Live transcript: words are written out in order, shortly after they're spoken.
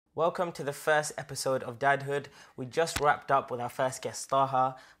Welcome to the first episode of Dadhood. We just wrapped up with our first guest,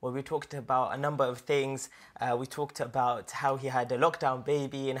 Taha, where we talked about a number of things. We talked about how he had a lockdown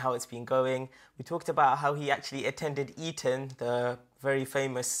baby and how it's been going. We talked about how he actually attended Eton, the very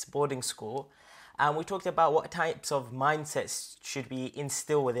famous boarding school. And we talked about what types of mindsets should we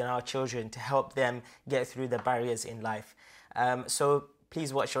instill within our children to help them get through the barriers in life. So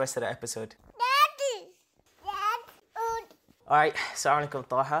please watch the rest of the episode. Alright, Assalamu alaikum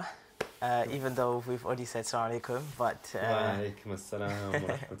Taha. Even though we've already said Assalamu alaikum, but Walaikum assalam wa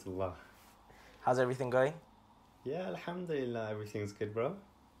rahmatullah. how's everything going? Yeah, alhamdulillah, everything's good, bro.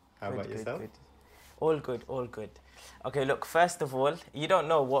 How about yourself? Good. All good, all good. Okay, look, first of all, you don't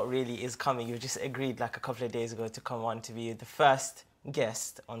know what really is coming. You just agreed like a couple of days ago to come on to be the first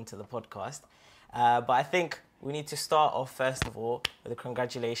guest onto the podcast. But I think we need to start off, first of all, with the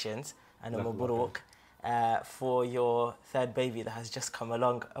congratulations and a mabruk. For your third baby that has just come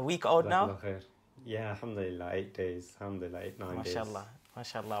along. A week old now? Yeah, alhamdulillah, 8 days. Alhamdulillah, 9 days.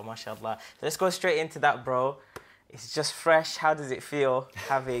 Mashallah. So let's go straight into that, bro. It's just fresh. How does it feel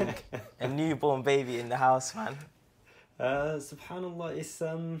having a newborn baby in the house, man? Subhanallah,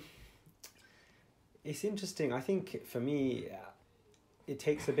 it's interesting. I think for me, it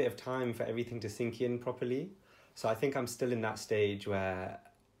takes a bit of time for everything to sink in properly. So I think I'm still in that stage where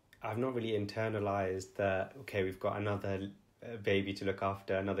I've not really internalized that, okay, we've got another baby to look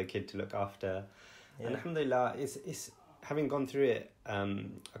after, another kid to look after. Yeah. And alhamdulillah, it's having gone through it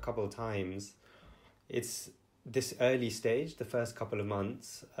a couple of times, it's this early stage, the first couple of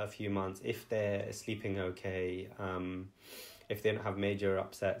months, a few months, if they're sleeping okay, if they don't have major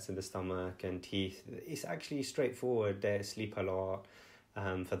upsets in the stomach and teeth, it's actually straightforward. They sleep a lot.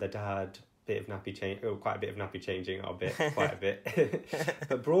 For the dad, quite a bit of nappy changing, quite a bit.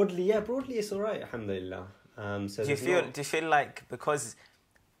 But broadly it's all right, alhamdulillah. So do you feel like because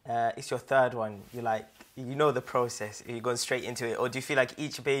it's your third one, you know the process, you're going straight into it, or do you feel like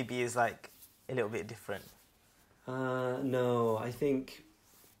each baby is like a little bit different? No, I think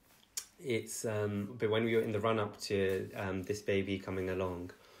it's but when we were in the run up to this baby coming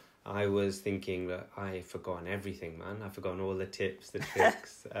along, I was thinking that I've forgotten everything, man. I've forgotten all the tips, the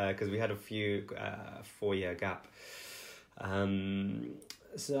tricks, because we had a few 4-year gap.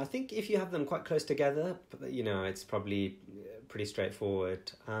 So I think if you have them quite close together, it's probably pretty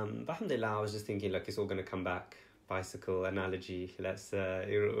straightforward. But alhamdulillah, I was just thinking, look, it's all going to come back. Bicycle analogy.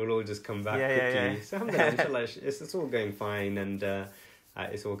 It'll all just come back quickly. Yeah. So alhamdulillah, inshallah, it's all going fine, and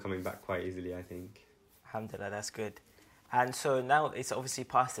it's all coming back quite easily, I think. Alhamdulillah, that's good. And so now it's obviously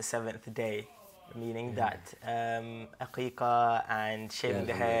past the 7th day, meaning that aqiqah and shaving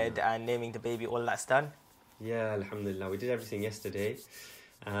the head and naming the baby, all that's done? Yeah, alhamdulillah. We did everything yesterday.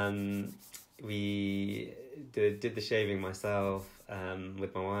 We did the shaving myself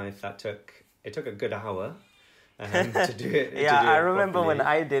with my wife. It took a good hour to do it. I remember when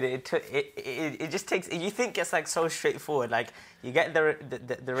I did it. It just takes. You think it's like so straightforward. Like you get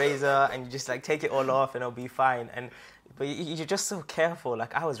the razor and you just like take it all off and it'll be fine. But you're just so careful.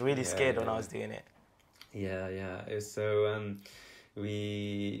 Like I was really scared when I was doing it. Yeah. It was so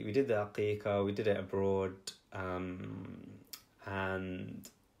we did the aqiqah. We did it abroad, and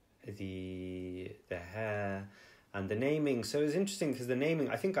the hair and the naming. So it was interesting because the naming,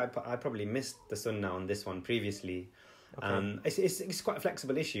 I think I probably missed the sunnah on this one previously. Okay. It's quite a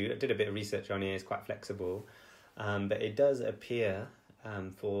flexible issue. I did a bit of research on it. It's quite flexible, but it does appear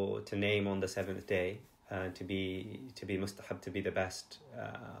to name on the 7th day to be mustahab, to be the best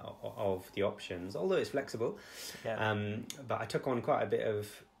of the options. Although it's flexible, but I took on quite a bit of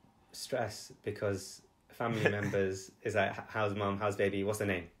stress because family members is like, how's mum, how's baby, what's the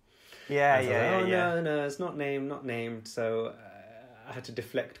name? No, it's not named. So I had to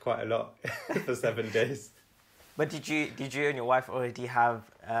deflect quite a lot for 7 days. But did you and your wife already have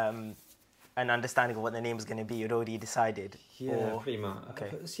an understanding of what the name was going to be? You'd already decided? Yeah, pretty much.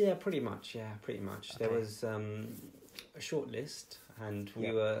 Okay. Yeah, pretty much. Okay. There was a short list, and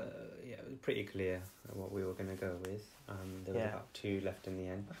we were pretty clear what we were going to go with. There were about 2 left in the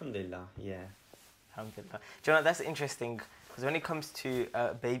end. Alhamdulillah, yeah. Alhamdulillah. Do you know, that's interesting, because when it comes to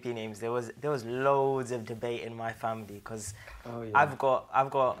baby names, there was loads of debate in my family, because I've got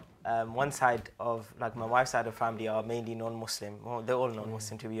one side of, like, my wife's side of family are mainly non-Muslim. Well, they're all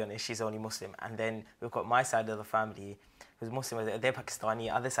non-Muslim, to be honest. She's only Muslim. And then we've got my side of the family who's Muslim. They're Pakistani.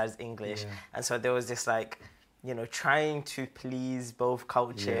 Other side is English. And so there was this, like, trying to please both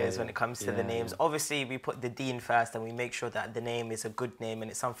cultures when it comes to the names. Obviously, we put the deen first and we make sure that the name is a good name and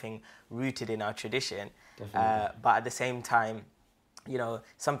it's something rooted in our tradition. But at the same time, you know,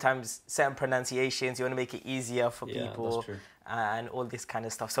 sometimes certain pronunciations, you want to make it easier for people. That's true. And all this kind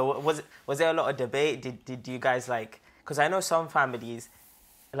of stuff. So was there a lot of debate? Did you guys like, because I know some families,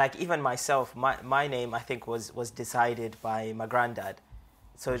 like even myself, my name I think was decided by my granddad.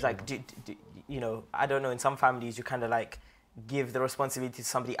 So it's like, you know, I don't know, in some families you kind of like give the responsibility to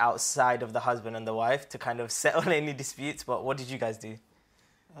somebody outside of the husband and the wife to kind of settle any disputes, but what did you guys do?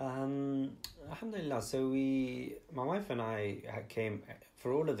 Alhamdulillah, so my wife and I came,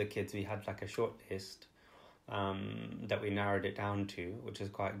 for all of the kids, we had like a short list that we narrowed it down to, which is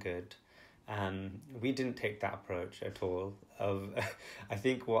quite good. We didn't take that approach at all. I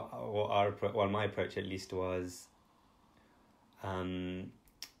think my approach at least was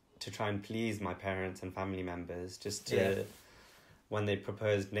to try and please my parents and family members, just to, when they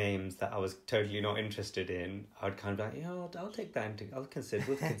proposed names that I was totally not interested in, I would kind of be like, I'll take that we'll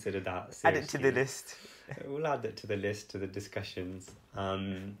consider that seriously. Add it to the list. We'll add it to the list, to the discussions.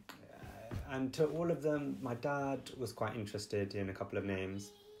 And to all of them, my dad was quite interested in a couple of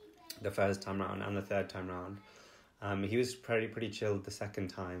names the first time round and the third time round. He was pretty chilled the second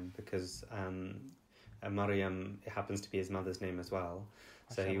time because Maryam, it happens to be his mother's name as well.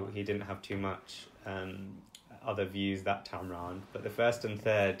 So he didn't have too much other views that time round. But the first and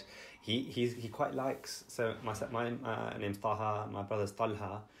third, he quite likes. So my name's Taha, my brother's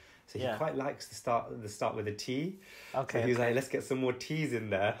Talha. So he quite likes the start with a T. Okay. So he was like, let's get some more T's in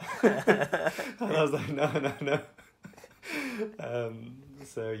there. And I was like, no.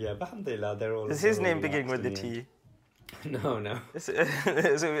 So yeah, but alhamdulillah, they're all. Is his name beginning with the T? No. So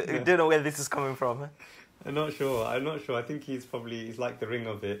we don't know where this is coming from. I'm not sure. I think he's like the ring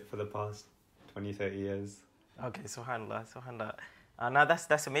of it for the past 20, 30 years. Okay, subhanallah. Now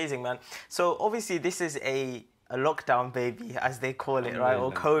that's amazing, man. So obviously this is a lockdown baby, as they call it, right?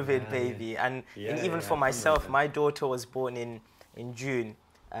 Or COVID baby. And even for myself, my daughter was born in June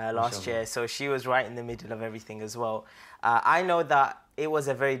last year, so she was right in the middle of everything as well. I know that it was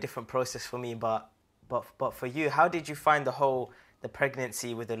a very different process for me, but for you, how did you find the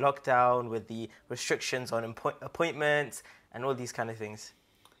pregnancy with the lockdown, with the restrictions on appointments and all these kind of things?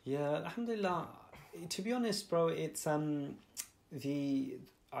 Yeah, alhamdulillah. To be honest, bro, it's I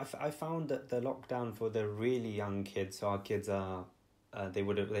found that the lockdown for the really young kids, so our kids are they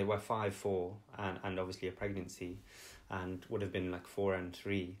were 5, 4 and obviously a pregnancy, and would have been like 4 and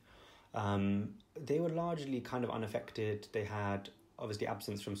 3. They were largely kind of unaffected. They had obviously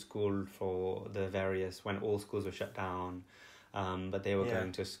absence from school for the various, when all schools were shut down, but they were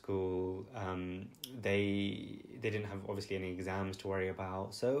going to school. They didn't have obviously any exams to worry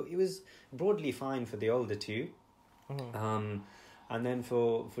about, so it was broadly fine for the older two. And then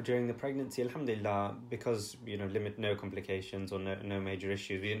for during the pregnancy, alhamdulillah, because no complications or no major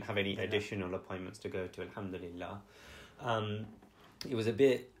issues, we didn't have any additional appointments to go to, alhamdulillah. It was a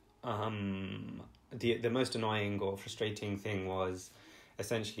bit the most annoying or frustrating thing was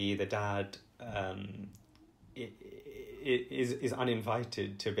essentially the dad is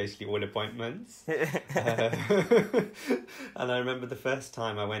uninvited to basically all appointments. And I remember the first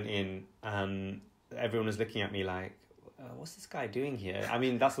time I went in, everyone was looking at me like, what's this guy doing here? I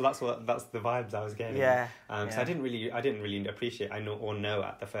mean, that's the vibes I was getting. So I didn't really appreciate. I know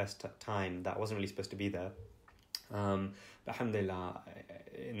at the first time that I wasn't really supposed to be there. But alhamdulillah,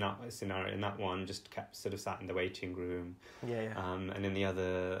 in that scenario, in that one, just kept sort of sat in the waiting room. And in the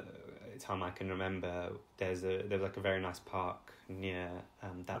other time I can remember, there was like a very nice park near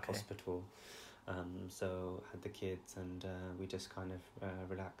that hospital. So had the kids and we just kind of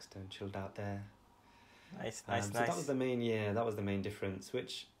relaxed and chilled out there. Nice. So that was the main difference,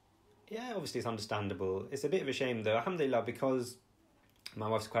 which, obviously it's understandable. It's a bit of a shame though, alhamdulillah, because my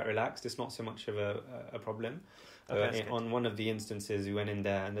wife's quite relaxed. It's not so much of a problem. On one of the instances, we went in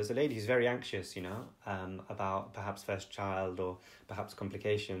there and there's a lady who's very anxious, about perhaps first child or perhaps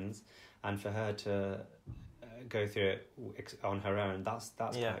complications, and for her to go through it on her own, that's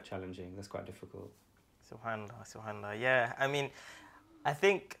quite challenging. That's quite difficult. Subhanallah. Yeah, I mean, I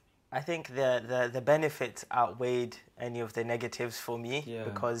think the benefits outweighed any of the negatives for me,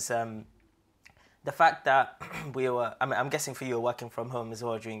 because the fact that I'm guessing for you were working from home as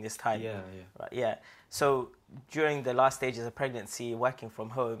well during this time. Right, so during the last stages of pregnancy, working from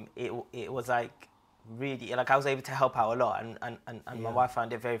home, it was like really, like I was able to help out a lot, and my wife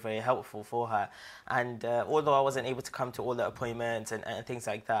found it very, very helpful for her. And although I wasn't able to come to all the appointments and things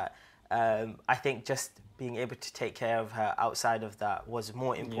like that, I think just being able to take care of her outside of that was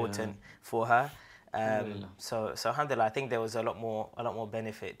more important for her. So alhamdulillah, I think there was a lot more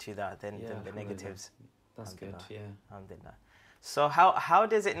benefit to that than the negatives. That's good. Alhamdulillah. So how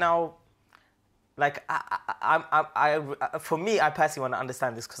does it now? like for me, I personally want to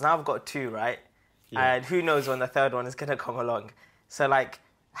understand this because now I've got two, right? Yeah. And who knows when the third one is gonna come along. So like,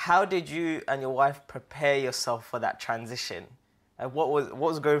 how did you and your wife prepare yourself for that transition? And what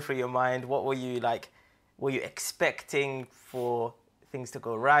was going through your mind? What were you like? Were you expecting for things to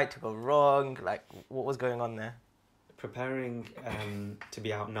go right, to go wrong? Like, what was going on there? Preparing to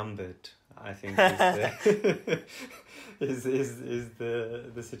be outnumbered, I think, is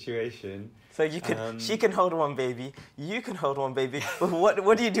the situation. So you can, she can hold one baby, you can hold one baby.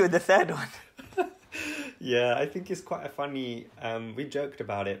 What do you do with the third one? Yeah, I think it's quite a funny. We joked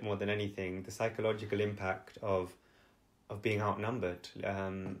about it more than anything. The psychological impact of being outnumbered.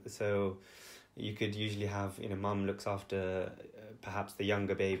 So you could usually have, mum looks after perhaps the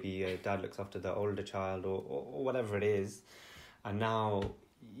younger baby, dad looks after the older child, or whatever it is, and now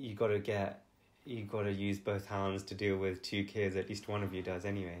you got to use both hands to deal with two kids. At least one of you does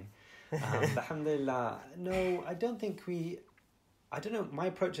anyway. Alhamdulillah, no, I don't think I don't know. My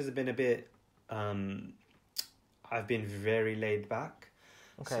approach has been a bit. I've been very laid back.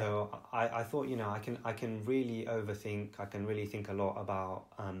 Okay. So I thought, I can really overthink. I can really think a lot about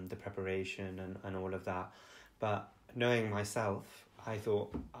the preparation and all of that. But knowing myself, I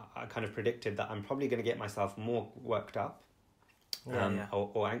thought I kind of predicted that I'm probably going to get myself more worked up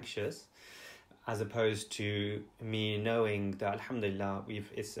or anxious, as opposed to me knowing that alhamdulillah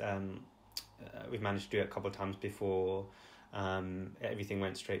we've managed to do it a couple of times before. Everything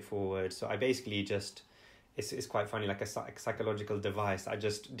went straightforward. So I basically just. It's quite funny, like a psychological device. I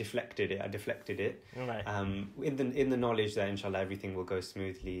just deflected it. Right. In the knowledge that inshallah everything will go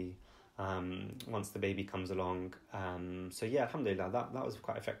smoothly once the baby comes along. So yeah, alhamdulillah, that was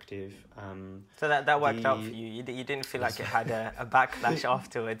quite effective. So that worked out for you. You didn't feel like it had a backlash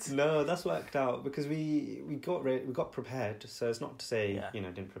afterwards. No, that's worked out because we got prepared. So it's not to say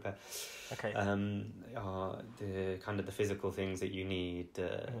didn't prepare. Okay. The kind of the physical things that you need,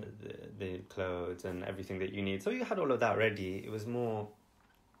 the clothes and everything that you need. So you had all of that ready. It was more,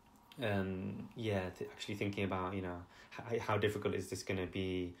 actually thinking about how difficult is this going to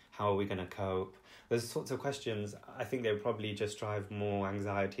be? How are we going to cope? Those sorts of questions. I think they probably just drive more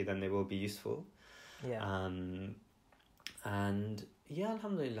anxiety than they will be useful. Yeah. And yeah,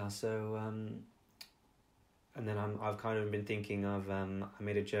 alhamdulillah. So and then I've kind of been thinking of I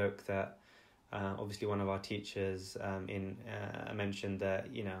made a joke that. Obviously, one of our teachers mentioned that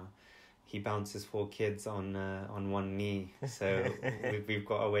he bounces 4 kids on one knee, so we've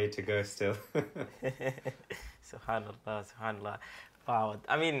got a way to go still. Subhanallah. Wow.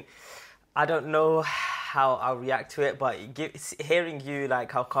 I mean, I don't know how I'll react to it, but hearing you like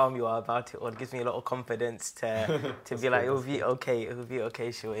how calm you are about it, gives me a lot of confidence to be like, it will be okay,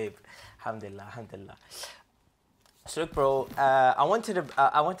 Shoaib. Alhamdulillah. So, bro, I wanted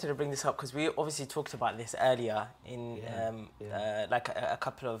to bring this up because we obviously talked about this earlier in like a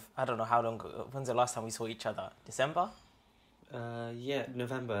couple of, I don't know how long. When's the last time we saw each other? December?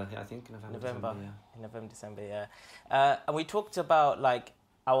 November. I think November. December. Yeah. And we talked about like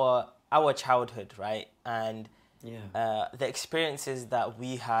our childhood, right? And the experiences that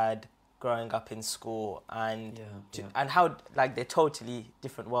we had growing up in school, and and how like they're totally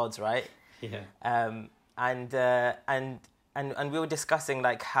different worlds, right? Yeah. And we were discussing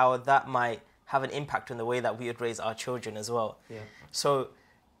like how that might have an impact on the way that we would raise our children as well. Yeah. So,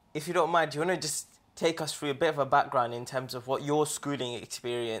 if you don't mind, do you want to just take us through a bit of a background in terms of what your schooling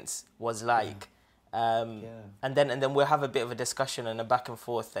experience was like? And then we'll have a bit of a discussion and a back and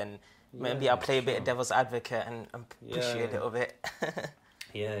forth, and maybe I'll play a bit of devil's advocate and push you a little bit.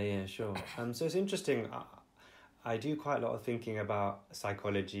 Sure. So it's interesting. I do quite a lot of thinking about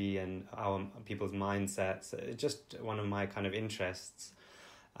psychology and our people's mindsets. It's just one of my kind of interests.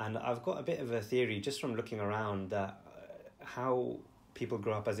 And I've got a bit of a theory just from looking around that how people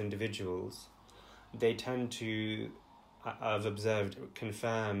grow up as individuals, they tend to, I've observed,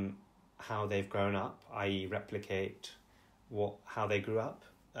 confirm how they've grown up, i.e. replicate how they grew up,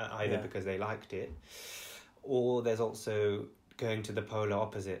 either because they liked it, or there's also going to the polar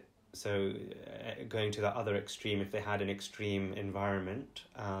opposite. So going to the other extreme, if they had an extreme environment,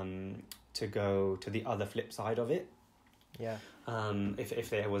 to go to the other flip side of it. Yeah. If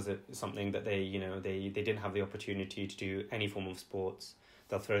there was something that they didn't have the opportunity to do any form of sports,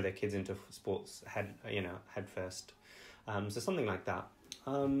 they'll throw their kids into sports head first. So something like that.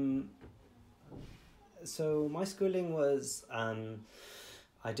 So my schooling was,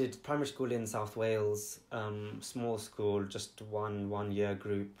 I did primary school in South Wales, small school, just one year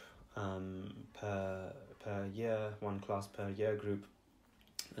group per year, one class per year group,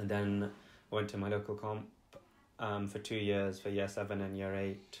 and then went to my local comp for 2 years, for year 7 and year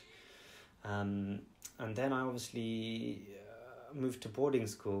 8. And then I obviously moved to boarding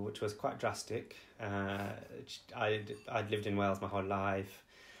school, which was quite drastic. I'd lived in Wales my whole life.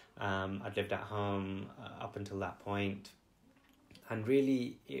 I'd lived at home up until that point. And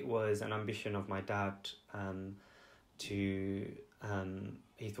really, it was an ambition of my dad to...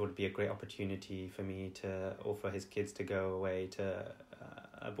 he thought it'd be a great opportunity for me to, or for his kids to go away to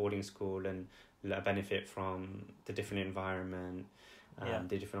a boarding school and benefit from the different environment,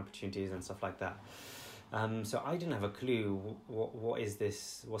 the different opportunities and stuff like that. So I didn't have a clue what's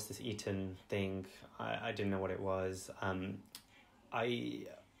this Eton thing. I didn't know what it was. I've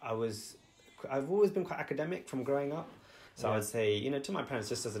always been quite academic from growing up. So I would say, to my parents,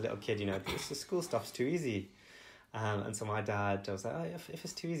 just as a little kid, the school stuff's too easy. And so my dad, I was like, if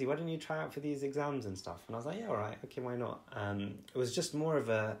it's too easy, why don't you try out for these exams and stuff? And I was like, yeah, all right, okay, why not? It was just more of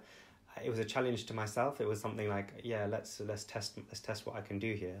a challenge to myself. It was something like, yeah, let's test what I can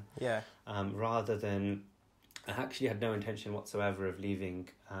do here. Yeah. Rather than, I actually had no intention whatsoever of leaving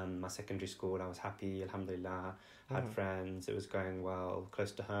my secondary school. I was happy, alhamdulillah, had friends, it was going well,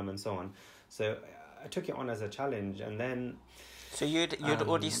 close to home and so on. So I took it on as a challenge, and then... So you'd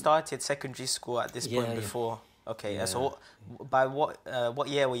already started secondary school at this point before? Okay, yeah. So by what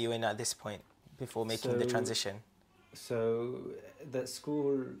year were you in at this point before making the transition? So that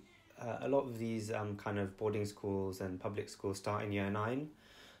school, a lot of these kind of boarding schools and public schools start in year 9.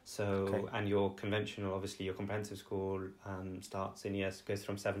 So and your conventional, obviously your comprehensive school starts in goes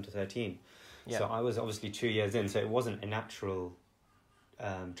from 7 to 13. Yeah. So I was obviously 2 years in, so it wasn't a natural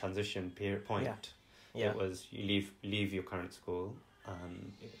transition point. Yeah. It was you leave your current school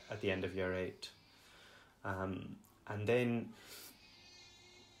at the end of year 8. And then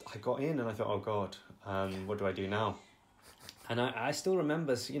I got in and I thought, oh God, what do I do now? And I still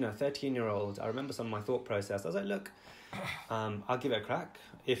remember, 13-year-old, I remember some of my thought process. I was like, look, I'll give it a crack.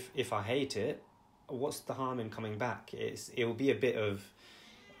 If I hate it, what's the harm in coming back? It will be a bit of,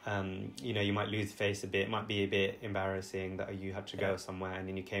 you might lose face a bit. It might be a bit embarrassing that you had to go somewhere and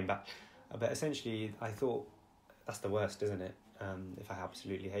then you came back. But essentially, I thought, that's the worst, isn't it? If I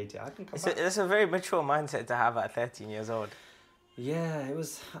absolutely hate it, I can come back. It's a very mature mindset to have at 13 years old. Yeah, it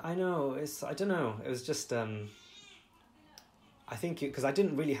was, I know, I don't know, it was just, I think, because I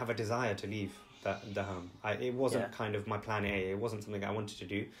didn't really have a desire to leave the home. It wasn't kind of my plan A, it wasn't something I wanted to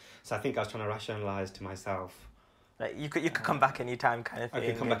do, so I think I was trying to rationalise to myself. Like, you could come back any time kind of thing. I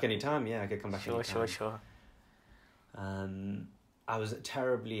could come back any time, I could come back any time. Sure. I was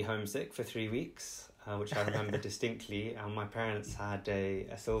terribly homesick for 3 weeks. Which I remember distinctly, and my parents had a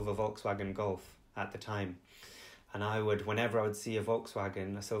silver Volkswagen Golf at the time, and whenever I would see a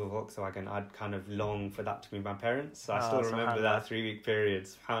silver Volkswagen, I'd kind of long for that to be my parents. So I still remember that 3-week period,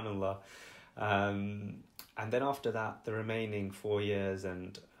 subhanAllah. And then after that, the remaining 4 years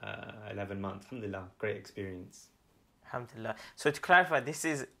and 11 months, alhamdulillah, great experience. Alhamdulillah. So to clarify, this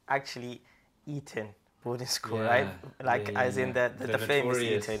is actually Eton boarding school, right? As in the famous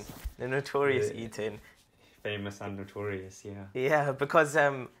Eton, the notorious Eton. Famous and notorious, yeah. Yeah, because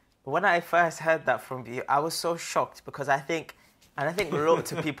when I first heard that from you, I was so shocked, because I think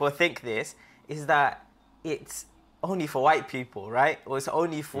lots of people think this, is that it's only for white people, right? Or it's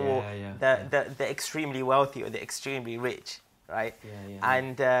only for the extremely wealthy or the extremely rich, right?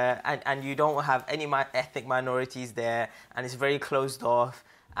 And you don't have any ethnic minorities there, and it's very closed off.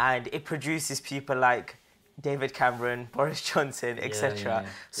 And it produces people like David Cameron, Boris Johnson, etc.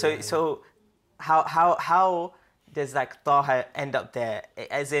 So how does like Taha end up there?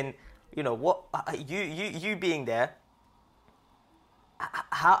 As in, what you being there?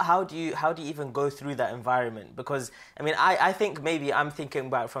 How do you even go through that environment? Because I think maybe I'm thinking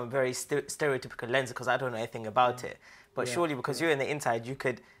about it from a very stereotypical lens, because I don't know anything about it. But surely, because you're in the inside, you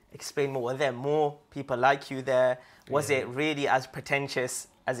could explain more. Were there more people like you there? Was it really as pretentious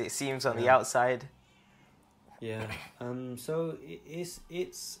as it seems on the outside? Yeah. So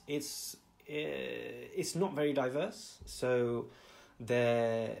it's not very diverse. So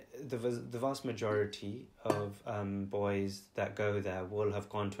the vast majority of boys that go there will have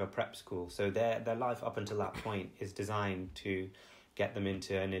gone to a prep school. So their life up until that point is designed to get them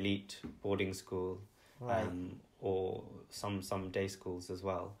into an elite boarding school, right. Or some day schools as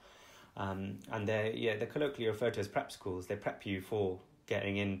well. And they're colloquially referred to as prep schools. They prep you for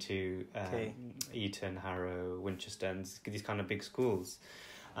getting into Eton, Harrow, Winchester, and these kind of big schools.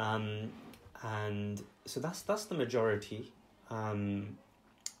 And so that's the majority.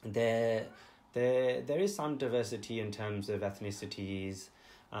 There is some diversity in terms of ethnicities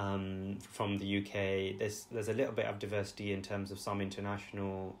from the UK. There's a little bit of diversity in terms of some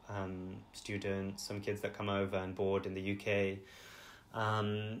international students, some kids that come over and board in the UK.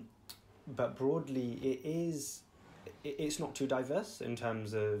 but broadly it's not too diverse in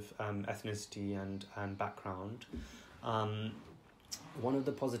terms of ethnicity and background. One of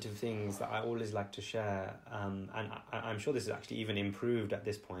the positive things that I always like to share, and I'm sure this is actually even improved at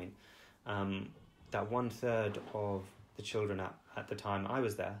this point, that 1/3 of the children at the time I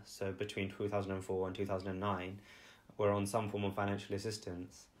was there, so between 2004 and 2009, were on some form of financial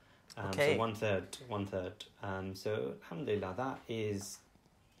assistance. Okay. So one third. So alhamdulillah, that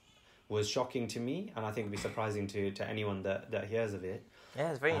was shocking to me, and I think it'd be surprising to anyone that hears of it.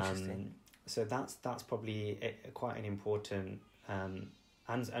 Yeah, it's very interesting. So that's probably quite an important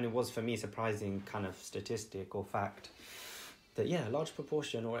and it was for me surprising kind of statistic or fact that a large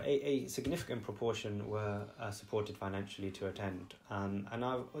proportion or a significant proportion were supported financially to attend. And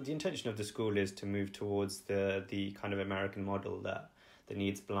the intention of the school is to move towards the kind of American model, the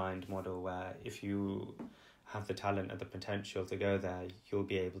needs blind model, where if you have the talent and the potential to go there, you'll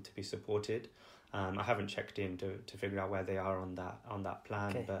be able to be supported. I haven't checked in to figure out where they are on that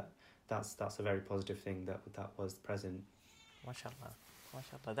plan, okay. But that's a very positive thing that was present.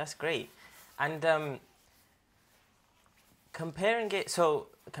 MashaAllah, that's great. And comparing it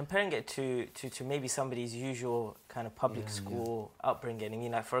to maybe somebody's usual kind of public school upbringing. I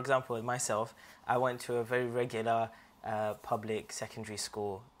mean, like for example, myself, I went to a very regular public secondary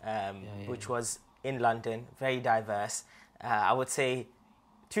school, which was in London, very diverse. I would say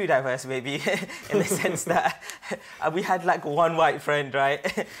too diverse, maybe, in the sense that we had like one white friend, right?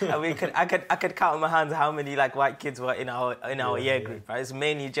 And I could count on my hands how many like white kids were in our year group, right? It's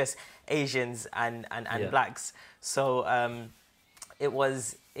mainly just Asians and blacks. So it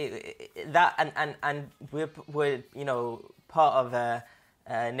was that, and we're part of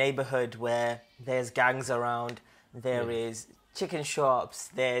a neighborhood where there's gangs around. There is chicken shops.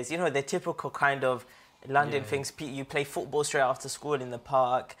 There's the typical kind of London things. You play football straight after school in the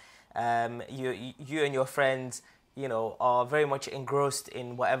park. You and your friends, are very much engrossed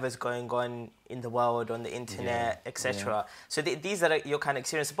in whatever's going on in the world, on the internet, etc. So these are your kind of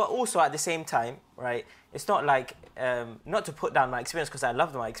experiences. But also at the same time, right? It's not like not to put down my experience, because I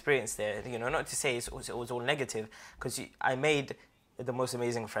loved my experience there. Not to say it was all negative, because I made the most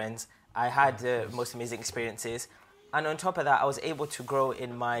amazing friends. I had the most amazing experiences. And on top of that, I was able to grow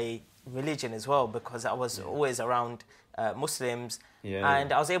in my religion as well, because I was always around Muslims.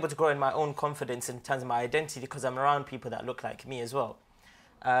 And I was able to grow in my own confidence in terms of my identity, because I'm around people that look like me as well.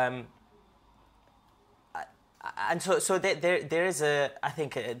 And so there is I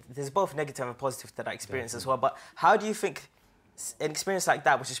think there's both negative and positive to that experience as well. But how do you think an experience like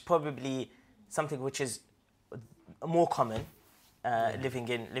that, which is probably something which is more common, living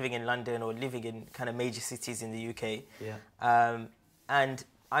in London or living in kind of major cities in the UK. And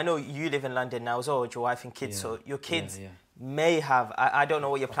I know you live in London now as well with your wife and kids, so your kids may have, I don't know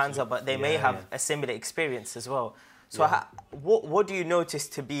what your plans are, but they may have a similar experience as well. So what do you notice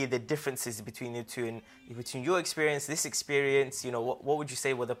to be the differences between the two, and between your experience, this experience, what would you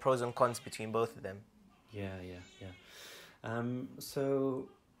say were the pros and cons between both of them? So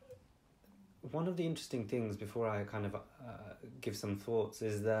one of the interesting things, before I kind of give some thoughts,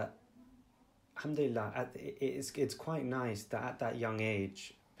 is that alhamdulillah, it's quite nice that at that young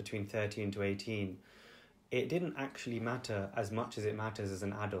age, between 13 to 18, it didn't actually matter as much as it matters as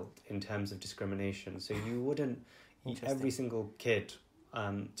an adult in terms of discrimination. So you wouldn't, every single kid,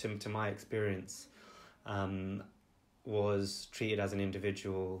 to my experience, was treated as an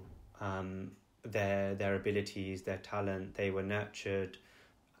individual. Their abilities, their talent, they were nurtured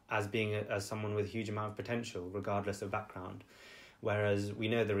as being as someone with a huge amount of potential, regardless of background. Whereas we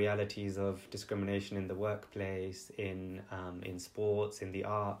know the realities of discrimination in the workplace, in sports, in the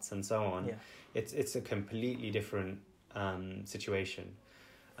arts, and so on. It's a completely different situation.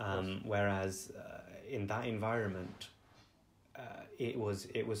 Whereas in that environment, it was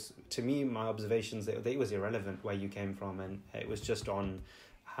to me, my observations, it was irrelevant where you came from, and it was just on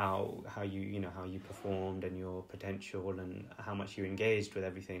how you performed and your potential and how much you engaged with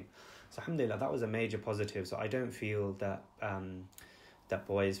everything. So alhamdulillah, that was a major positive. So I don't feel that that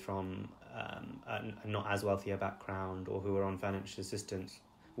boys from not as wealthy a background or who were on financial assistance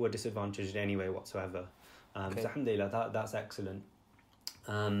were disadvantaged in any way whatsoever. So alhamdulillah, that's excellent.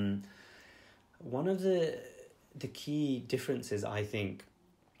 One of the key differences, I think,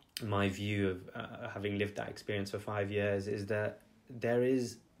 my view of having lived that experience for 5 years, is that there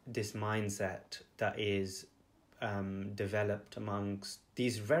is this mindset that is developed amongst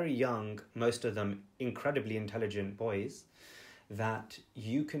these very young, most of them incredibly intelligent boys, that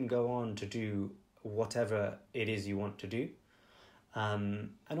you can go on to do whatever it is you want to do.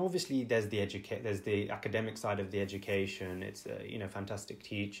 And obviously there's the academic side of the education. It's fantastic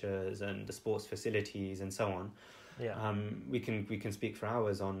teachers and the sports facilities and so on. Yeah. We can speak for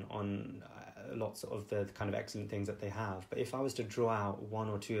hours on lots of the kind of excellent things that they have. But if I was to draw out one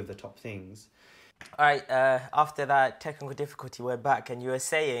or two of the top things. All right. After that technical difficulty, we're back, and you were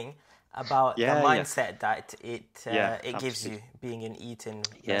saying about the mindset that it gives you being in Eton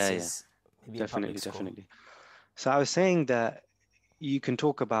versus maybe definitely, a public school. Definitely. So I was saying that you can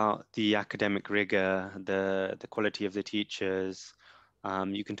talk about the academic rigor, the quality of the teachers.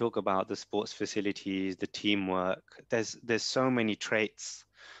 You can talk about the sports facilities, the teamwork. There's so many traits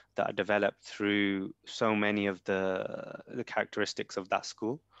that are developed through so many of the characteristics of that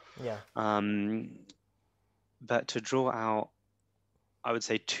school. Yeah. But to draw out, I would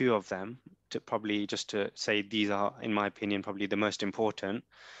say two of them, to say these are, in my opinion, probably the most important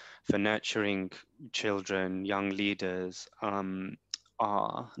for nurturing children, young leaders,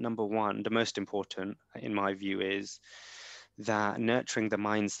 are number one, the most important, in my view, is that nurturing the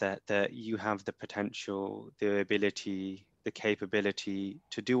mindset that you have the potential, the ability, the capability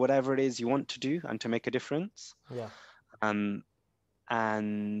to do whatever it is you want to do and to make a difference. Yeah.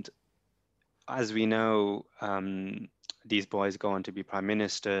 And as we know, these boys go on to be prime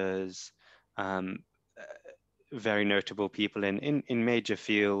ministers, very notable people in major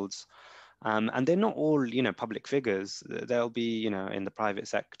fields. And they're not all, public figures. They'll be, in the private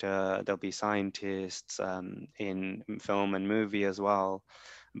sector, there'll be scientists in film and movie as well.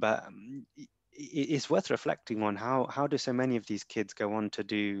 But it's worth reflecting on how do so many of these kids go on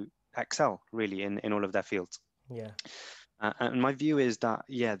to excel really in all of their fields. Yeah. And my view is that,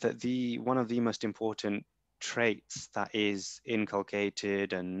 that one of the most important traits that is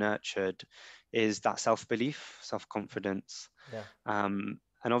inculcated and nurtured is that self-belief, self-confidence. Yeah.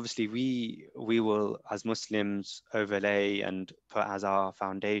 And obviously we will, as Muslims, overlay and put as our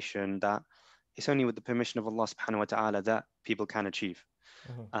foundation that it's only with the permission of Allah subhanahu wa ta'ala that people can achieve.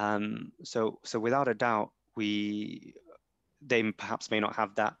 Mm-hmm. So without a doubt, they perhaps may not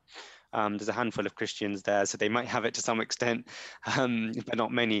have that. There's a handful of Christians there, so they might have it to some extent, but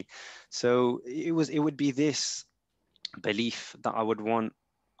not many. So it would be this belief that I would want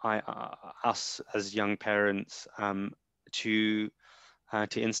us as young parents to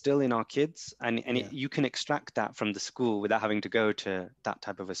instill in our kids, and you can extract that from the school without having to go to that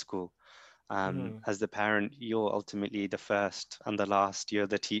type of a school. As the parent, you're ultimately the first and the last. You're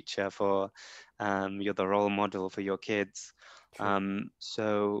the teacher you're the role model for your kids.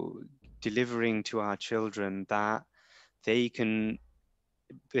 So delivering to our children that they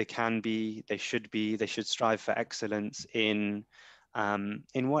should strive for excellence in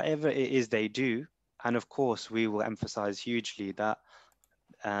whatever it is they do. And of course, we will emphasize hugely that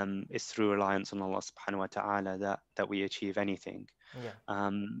it's through reliance on Allah subhanahu wa ta'ala that we achieve anything.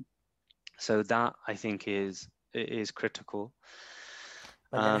 Yeah. So that, I think, is critical.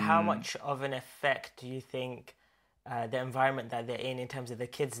 But then how much of an effect do you think the environment that they're in terms of the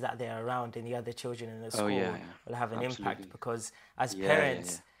kids that they're around and the other children in the school will have an impact? Because as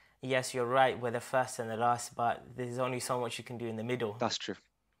parents, yes, you're right, we're the first and the last, but there's only so much you can do in the middle. That's true.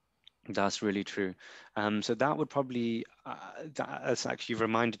 That's really true. So that would probably, that's actually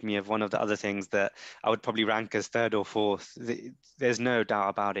reminded me of one of the other things that I would probably rank as third or fourth. There's no doubt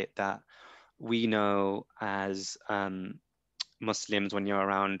about it that we know as Muslims, when you're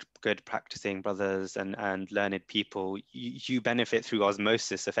around good practicing brothers and learned people, you benefit through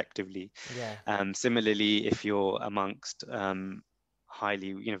osmosis effectively. Yeah. Similarly, if you're amongst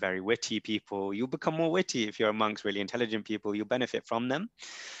highly, very witty people, you'll become more witty. If you're amongst really intelligent people, you'll benefit from them.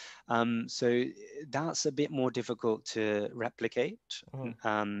 So that's a bit more difficult to replicate.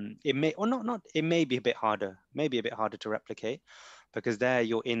 It may, or not, it may be a bit harder, to replicate, because there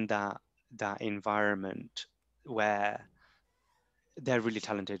you're in that environment where they're really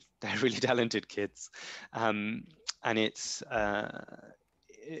talented kids. And it's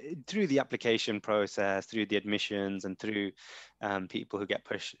through the application process, through the admissions, and through people who get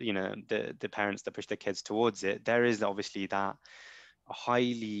pushed, the parents that push their kids towards it, there is obviously that a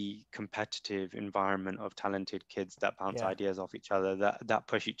highly competitive environment of talented kids that bounce ideas off each other, that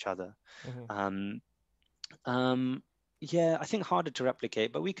push each other. I think harder to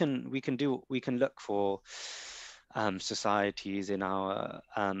replicate, but we can look for societies in our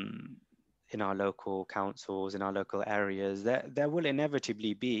local councils, in our local areas. There will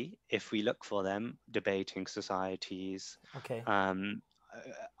inevitably be, if we look for them, debating societies. Okay.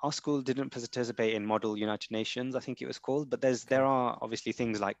 Our school didn't participate in Model United Nations, I think it was called, but there are obviously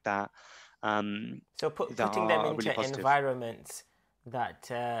things like that. So putting them into really environments that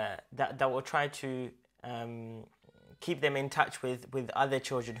will try to keep them in touch with other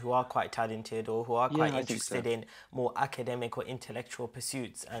children who are quite talented or who are quite interested in more academic or intellectual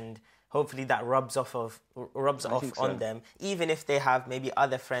pursuits, and hopefully that rubs off on them, even if they have maybe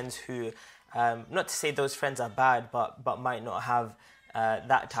other friends who, not to say those friends are bad, but might not have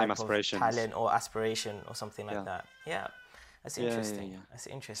that type of talent or aspiration or something like that. Yeah. That's interesting. That's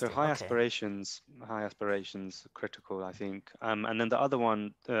interesting. So high aspirations, critical, I think. And then the other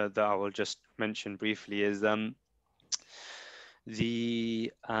one that I will just mention briefly is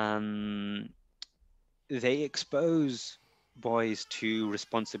they expose boys to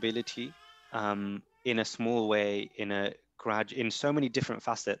responsibility in a small way, in so many different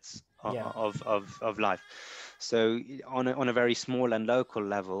facets of life. So on a very small and local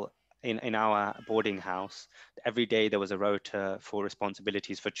level, in our boarding house, every day there was a rota for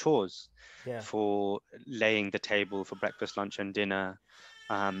responsibilities for chores, for laying the table for breakfast, lunch, and dinner,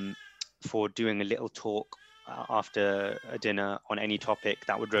 for doing a little talk after a dinner on any topic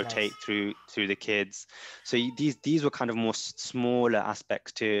that would rotate through the kids. So these were kind of more smaller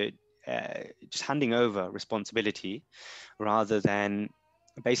aspects to just handing over responsibility, rather than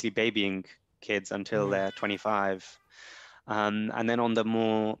basically babying kids until they're 25. And then on the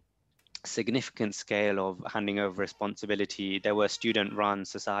more significant scale of handing over responsibility, there were student-run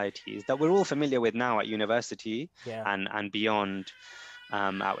societies that we're all familiar with now at university and beyond.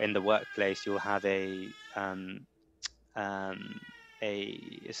 Out in the workplace, you'll have a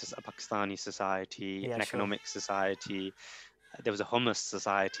Pakistani society, an economic society. There was a hummus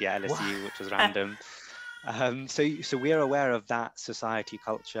society at LSE, which was random. So we're aware of that society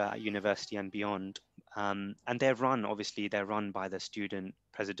culture at university and beyond. And they're run by the student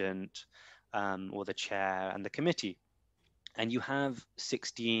president or the chair and the committee. And you have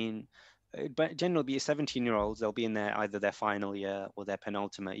 16, but generally 17-year-olds, they'll be in either their final year or their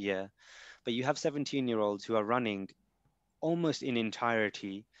penultimate year. But you have 17-year-olds who are running almost in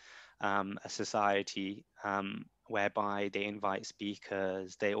entirety a society whereby they invite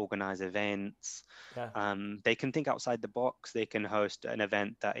speakers, they organize events, they can think outside the box, they can host an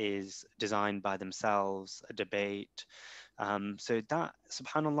event that is designed by themselves, a debate. So that,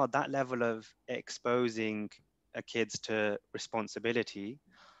 subhanAllah, that level of exposing kids to responsibility,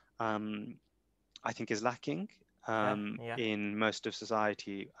 I think is lacking in most of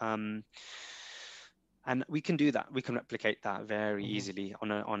society. And we can do that. We can replicate that very easily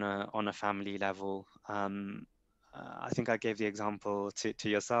on a family level. I think I gave the example to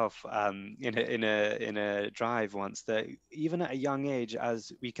yourself in a drive once, that even at a young age,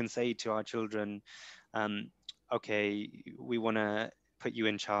 as we can say to our children, okay, we want to put you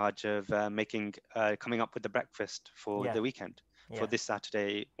in charge of coming up with the breakfast for the weekend. For this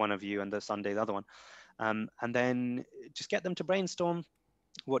Saturday, one of you, and the Sunday, the other one. And then just get them to brainstorm.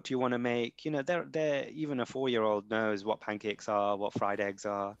 What do you want to make? You know, they're even a 4-year-old knows what pancakes are, what fried eggs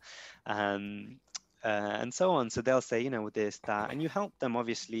are, and so on. So they'll say, you know, this, that, and you help them.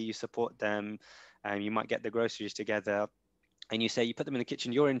 Obviously, you support them, and you might get the groceries together, and you say, you put them in the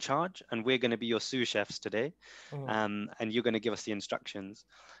kitchen. You're in charge, and we're going to be your sous chefs today, and you're going to give us the instructions.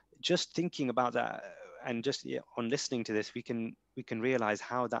 Just thinking about that, and just on listening to this, we can realize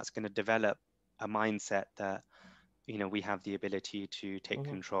how that's going to develop a mindset that, you know, we have the ability to take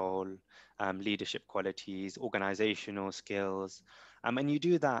control, leadership qualities, organizational skills, and you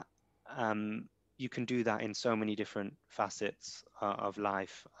do that. You can do that in so many different facets of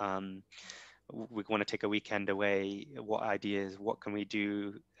life. We want to take a weekend away. What ideas? What can we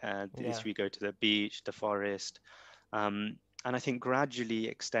do? Should we go to the beach, the forest? And I think gradually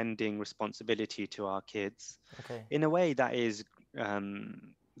extending responsibility to our kids in a way that is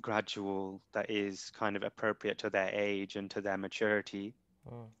gradual, that is kind of appropriate to their age and to their maturity,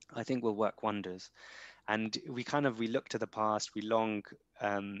 I think will work wonders. And we look to the past, we long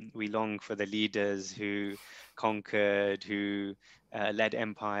for the leaders who conquered, who led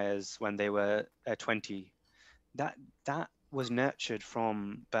empires when they were 20. That was nurtured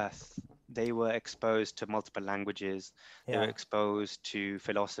from birth. They were exposed to multiple languages. They were exposed to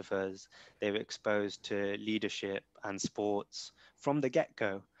philosophers. They were exposed to leadership and sports from the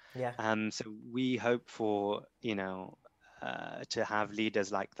get-go. So we hope for, you know, to have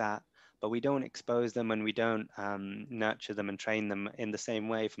leaders like that, but we don't expose them, and we don't nurture them and train them in the same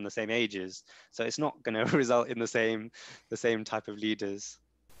way from the same ages. So it's not going to result in the same type of leaders.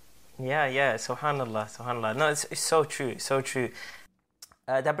 Yeah. Subhanallah. No, it's so true, so true.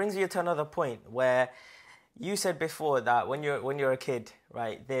 That brings you to another point where you said before that when you're a kid,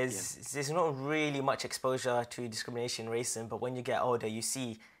 right, there's not really much exposure to discrimination, racism, but when you get older, you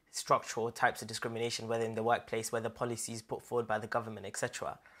see structural types of discrimination, whether in the workplace, whether policies put forward by the government,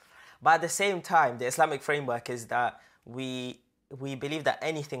 etc. But at the same time, the Islamic framework is that we believe that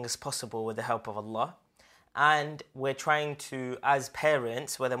anything is possible with the help of Allah. And we're trying to, as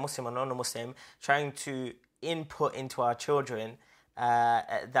parents, whether Muslim or non-Muslim, trying to input into our children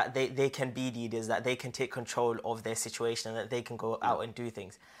that they can be leaders, that they can take control of their situation, that they can go out and do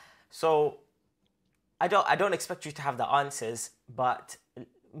things. So I don't expect you to have the answers, but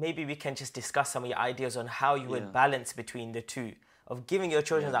maybe we can just discuss some of your ideas on how you would balance between the two, of giving your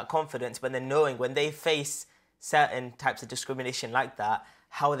children that confidence, but then knowing when they face certain types of discrimination like that,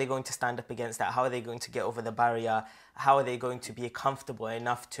 how are they going to stand up against that? How are they going to get over the barrier? How are they going to be comfortable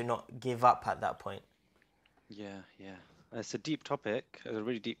enough to not give up at that point? Yeah. It's a deep topic, a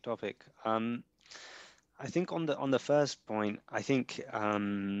really deep topic. I think on the first point, I think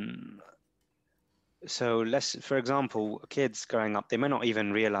so. For example, kids growing up, they may not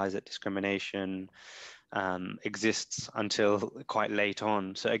even realize that discrimination exists until quite late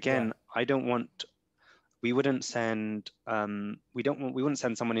on. So again, we wouldn't send we wouldn't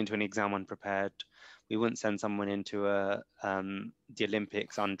send someone into an exam unprepared. We wouldn't send someone into the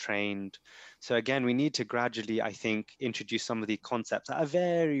Olympics untrained. So again, we need to gradually, I think, introduce some of the concepts at a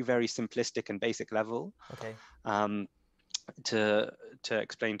very, very simplistic and basic level. Okay. To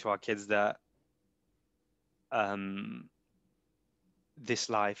explain to our kids that this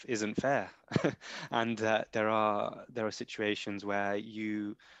life isn't fair, and that there are situations where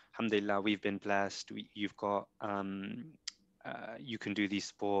alhamdulillah, we've been blessed. You've got you can do these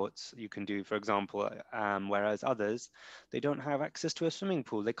sports. You can do, for example, whereas others, they don't have access to a swimming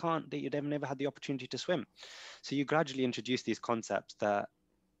pool. They can't. They've never had the opportunity to swim. So you gradually introduce these concepts that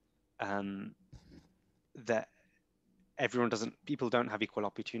that people don't have equal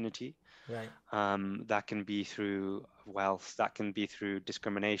opportunity. Right. That can be through wealth, that can be through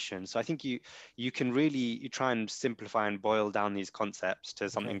discrimination. So I think you can really try and simplify and boil down these concepts to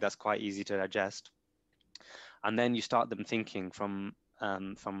something that's quite easy to digest. And then you start them thinking from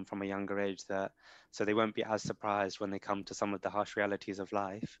a younger age, so they won't be as surprised when they come to some of the harsh realities of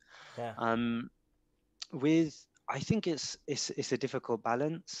life. Yeah. I think it's a difficult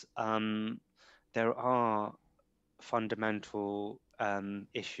balance. There are fundamental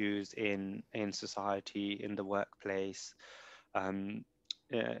issues in society, in the workplace, in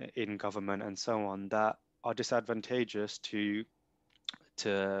government, and so on, that are disadvantageous to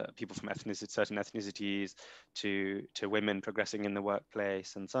people from certain ethnicities, to women progressing in the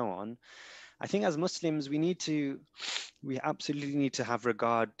workplace, and so on. I think as Muslims, we absolutely need to have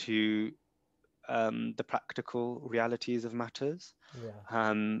regard to the practical realities of matters.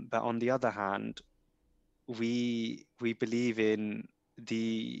 Yeah. But on the other hand, we believe in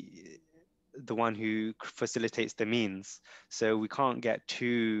the one who facilitates the means. So we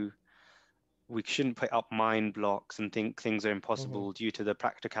shouldn't put up mind blocks and think things are impossible due to the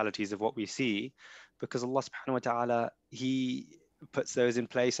practicalities of what we see, because Allah subhanahu wa ta'ala, He puts those in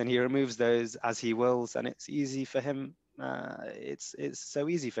place and He removes those as He wills, and it's easy for Him. It's so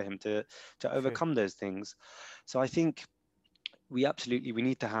easy for Him to overcome those things. So I think you have to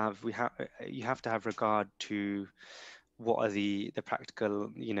have regard to what are the practical,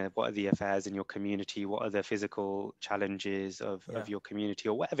 what are the affairs in your community, what are the physical challenges of your community,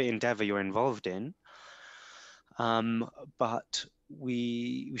 or whatever endeavor you're involved in. But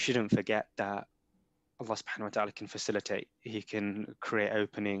we shouldn't forget that Allah subhanahu wa ta'ala can facilitate. He can create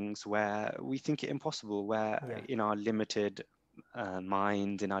openings where we think it impossible, where in our limited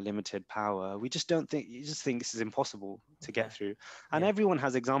mind, in our limited power, you just think this is impossible to get through. And everyone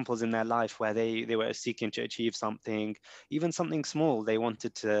has examples in their life where they were seeking to achieve something, even something small. They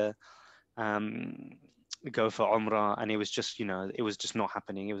wanted to go for Umrah, and it was just not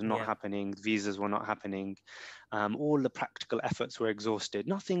happening. It was not happening. Visas were not happening. All the practical efforts were exhausted.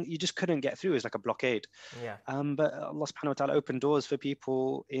 Nothing, you just couldn't get through. It was like a blockade. But Allah subhanahu wa ta'ala opened doors for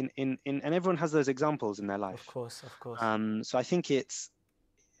people and everyone has those examples in their life. Of course. So I think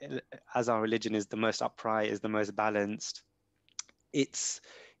as our religion is the most upright, is the most balanced, it's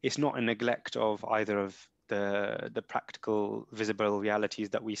not a neglect of either of the practical, visible realities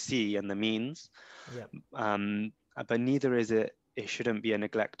that we see and the means. But neither is it shouldn't be a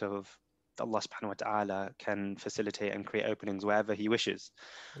neglect of Allah subhanahu wa ta'ala can facilitate and create openings wherever He wishes.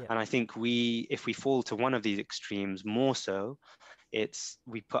 And I think if we fall to one of these extremes more so,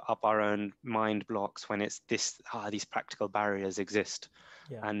 we put up our own mind blocks when it's these practical barriers exist.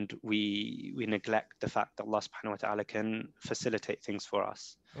 And we neglect the fact that Allah subhanahu wa ta'ala can facilitate things for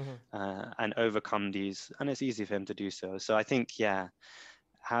us and overcome these, and it's easy for Him to do so. So I think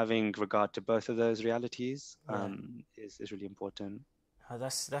having regard to both of those realities is really important. I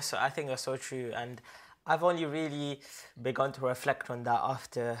think that's so true, and I've only really begun to reflect on that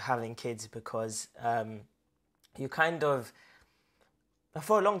after having kids, because you kind of,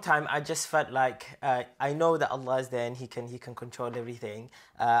 for a long time, I just felt like I know that Allah is there and He can control everything.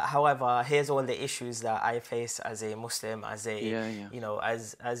 However, here's all the issues that I face as a Muslim, as a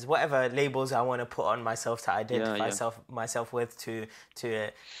as whatever labels I want to put on myself to identify myself with, to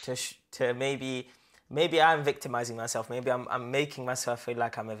maybe I'm victimizing myself. Maybe I'm making myself feel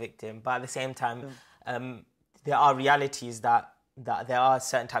like I'm a victim. But at the same time, there are realities that there are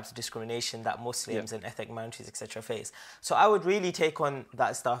certain types of discrimination that Muslims and ethnic minorities, etc., face. So I would really take on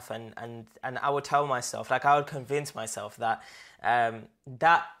that stuff, and I would tell myself, like I would convince myself that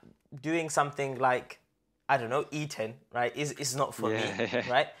that doing something like, I don't know, eating, right, is not for me,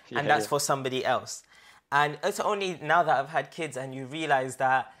 right? And that's for somebody else. And it's only now that I've had kids and you realize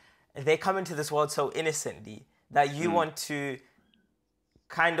that they come into this world so innocently that you want to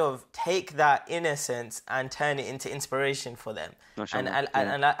kind of take that innocence and turn it into inspiration for them, and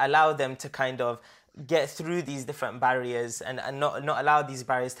allow them to kind of get through these different barriers, and not allow these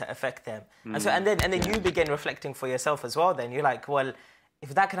barriers to affect them. And then you begin reflecting for yourself as well. Then you're like, well,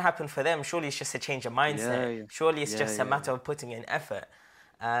 if that can happen for them, surely it's just a change of mindset. Surely it's just a matter of putting in effort.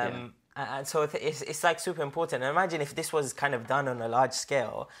 And so it's like super important. And imagine if this was kind of done on a large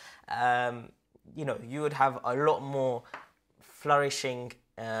scale, you would have a lot more flourishing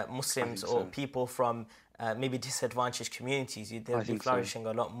Muslims or people from maybe disadvantaged communities. They'll be flourishing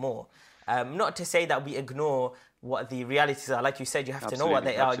a lot more. Not to say that we ignore what the realities are. Like you said, you have to know what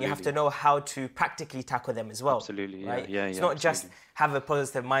they are, and you have to know how to practically tackle them as well. Absolutely, right? It's not just have a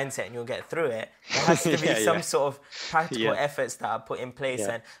positive mindset and you'll get through it. There has to be some sort of practical efforts that are put in place.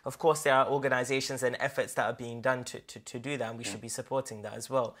 And of course, there are organizations and efforts that are being done to do that, and we should be supporting that as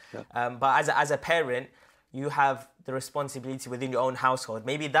well. But as a parent, you have the responsibility within your own household.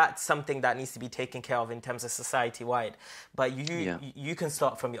 Maybe that's something that needs to be taken care of in terms of society-wide. But you can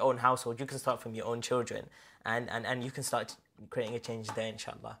start from your own household. You can start from your own children. And you can start creating a change there,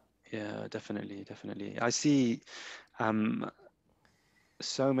 inshallah. Yeah, definitely. I see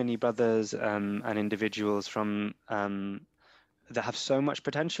so many brothers and individuals from that have so much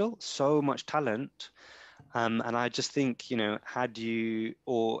potential, so much talent. And I just think, had you,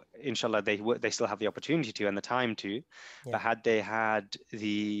 or inshallah, they still have the opportunity to and the time to, but had they had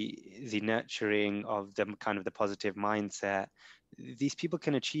the nurturing of the kind of the positive mindset, these people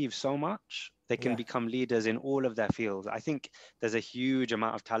can achieve so much. They can become leaders in all of their fields. I think there's a huge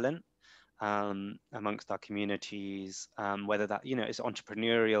amount of talent amongst our communities, whether that, it's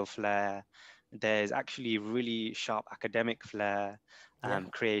entrepreneurial flair. There's actually really sharp academic flair.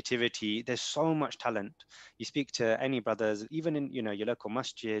 Creativity. There's so much talent. You speak to any brothers, even in your local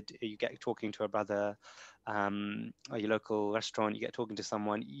masjid, you get talking to a brother, or your local restaurant, you get talking to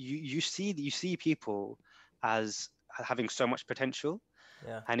someone. You see people as having so much potential,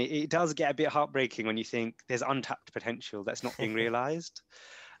 and it does get a bit heartbreaking when you think there's untapped potential that's not being realized.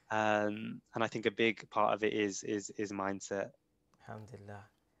 And I think a big part of it is mindset. Alhamdulillah.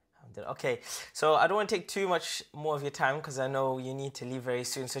 Okay, so I don't want to take too much more of your time because I know you need to leave very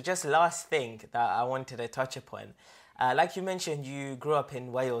soon. So just last thing that I wanted to touch upon. Like you mentioned, you grew up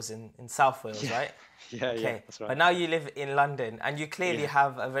in Wales, in South Wales, right? Yeah, that's right. But now you live in London, and you clearly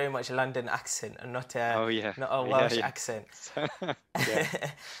have a very much London accent and not a Welsh accent.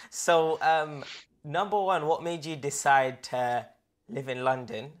 So, number one, what made you decide to live in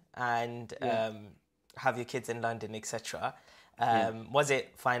London and have your kids in London, etc.? Was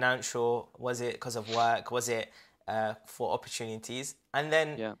it financial? Was it because of work? Was it for opportunities? And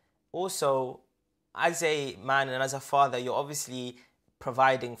then also, as a man and as a father, you're obviously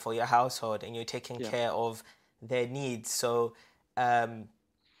providing for your household and you're taking care of their needs. So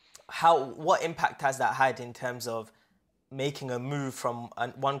what impact has that had in terms of making a move from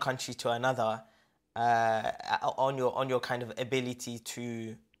one country to another on your kind of ability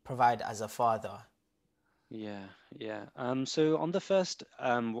to provide as a father? So on the first,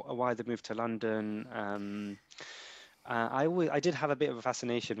 why the move to London, I did have a bit of a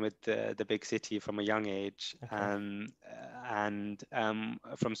fascination with the big city from a young age. And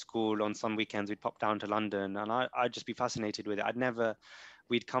from school on some weekends we'd pop down to London, and I'd just be fascinated with it.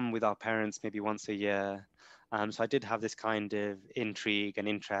 We'd come with our parents maybe once a year. So I did have this kind of intrigue and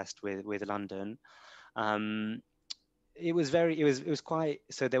interest with London. It was quite,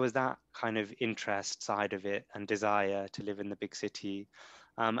 so there was that kind of interest side of it and desire to live in the big city.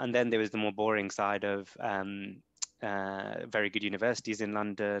 And then there was the more boring side of very good universities in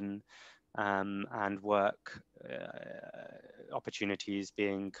London, and work opportunities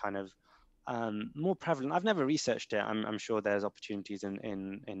being kind of more prevalent. I've never researched it. I'm sure there's opportunities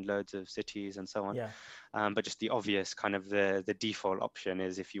in loads of cities and so on. Yeah. But just the obvious kind of the default option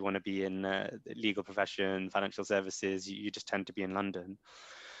is if you want to be in the legal profession, financial services, you just tend to be in London.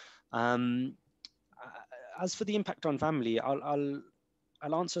 As for the impact on family,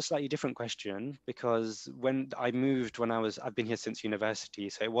 I'll answer a slightly different question, because when I moved, I've been here since university,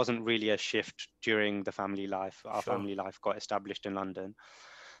 so it wasn't really a shift during the family life. Our family life got established in London.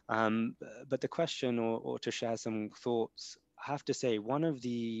 But the question, or to share some thoughts, I have to say one of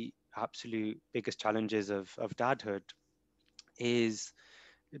the absolute biggest challenges of dadhood is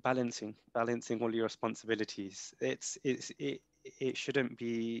balancing all your responsibilities. It shouldn't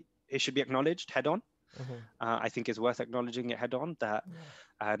be. It should be acknowledged head on. I think it's worth acknowledging it head on that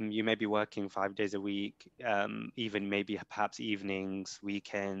you may be working 5 days a week, even maybe perhaps evenings,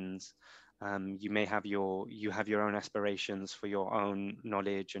 weekends. You have your own aspirations for your own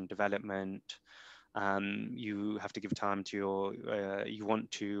knowledge and development. You have to give time to you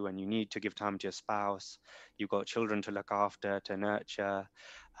want to and you need to give time to your spouse. You've got children to look after, to nurture.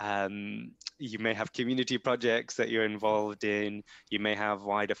 You may have community projects that you're involved in. You may have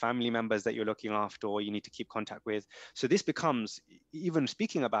wider family members that you're looking after or you need to keep contact with. So this becomes, even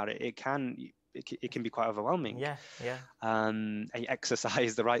speaking about it, it can be quite overwhelming. Yeah. And you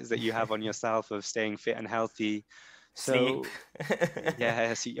exercise the rights that you have on yourself of staying fit and healthy. So,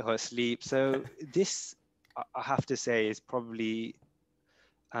 sleep. So this, I have to say, is probably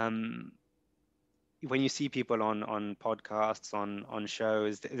when you see people on podcasts, on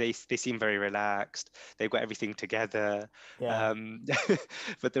shows, they seem very relaxed. They've got everything together. Yeah.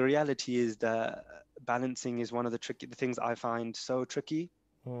 But the reality is that balancing is one of the things I find so tricky.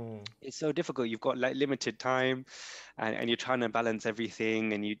 It's so difficult. You've got like limited time, and you're trying to balance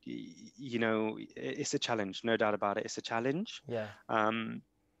everything, and you know it's a challenge, no doubt about it. It's a challenge. Yeah.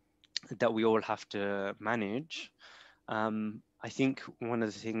 That we all have to manage. I think one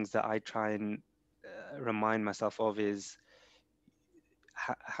of the things that I try and remind myself of is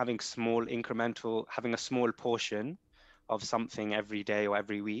having a small portion of something every day or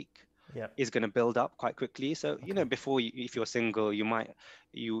every week. Is going to build up quite quickly. So you know, if you're single, you might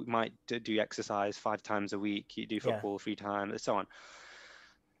do exercise 5 times a week. You do football 3 times, and so on.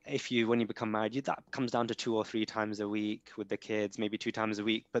 When you become married, that comes down to 2 or 3 times a week with the kids, maybe 2 times a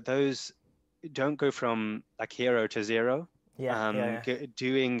week. But those don't go from like hero to zero.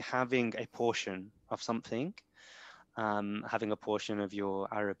 Having a portion of something, having a portion of your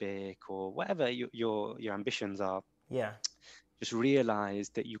Arabic or whatever your ambitions are. Just realize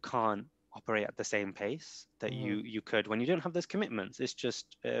that you can't operate at the same pace that you could when you don't have those commitments. It's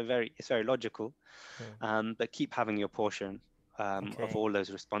just very logical. But keep having your portion of all those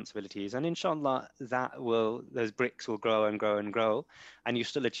responsibilities, and inshallah those bricks will grow and grow and grow, and you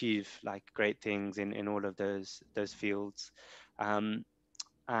still achieve like great things in all of those fields.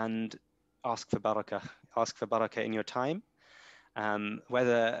 And ask for barakah in your time.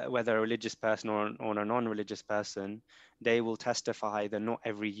 Whether a religious person or a non-religious person, they will testify that not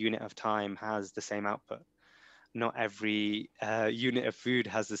every unit of time has the same output. Not every unit of food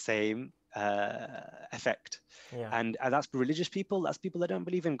has the same effect. And that's religious people. That's people that don't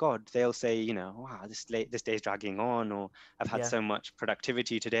believe in God. They'll say, you know, wow, this day's dragging on, or I've had so much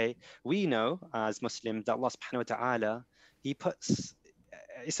productivity today. We know as Muslims that Allah subhanahu wa ta'ala, He puts,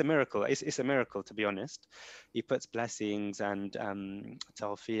 it's a miracle. It's a miracle, to be honest. He puts blessings and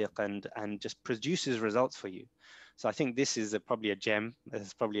tawfiq and just produces results for you. So I think this is probably a gem.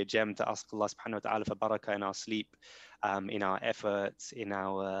 It's probably a gem to ask Allah subhanahu wa ta'ala for barakah in our sleep, in our efforts, in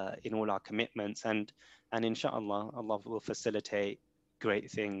all our commitments, and inshallah, Allah will facilitate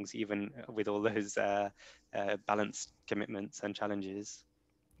great things even with all those balanced commitments and challenges.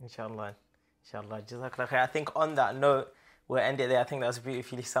 Inshallah. Jazakallah khair. I think on that note, we'll end it there. I think that was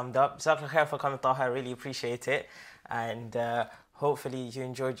beautifully summed up. Jazakallah khair for coming, Taha. I really appreciate it. And hopefully you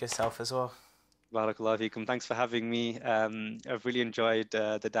enjoyed yourself as well. Barakallahu feekum. Thanks for having me. I've really enjoyed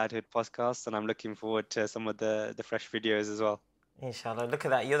the Dadhood podcast, and I'm looking forward to some of the fresh videos as well. Inshallah. Look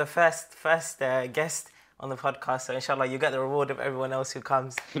at that. You're the first guest on the podcast. So inshallah, you get the reward of everyone else who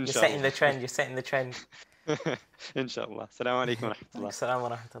comes. Inshallah. You're setting the trend. Inshallah. Assalamu alaikum wa rahmatullah. Assalamu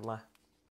alaikum wa rahmatullah.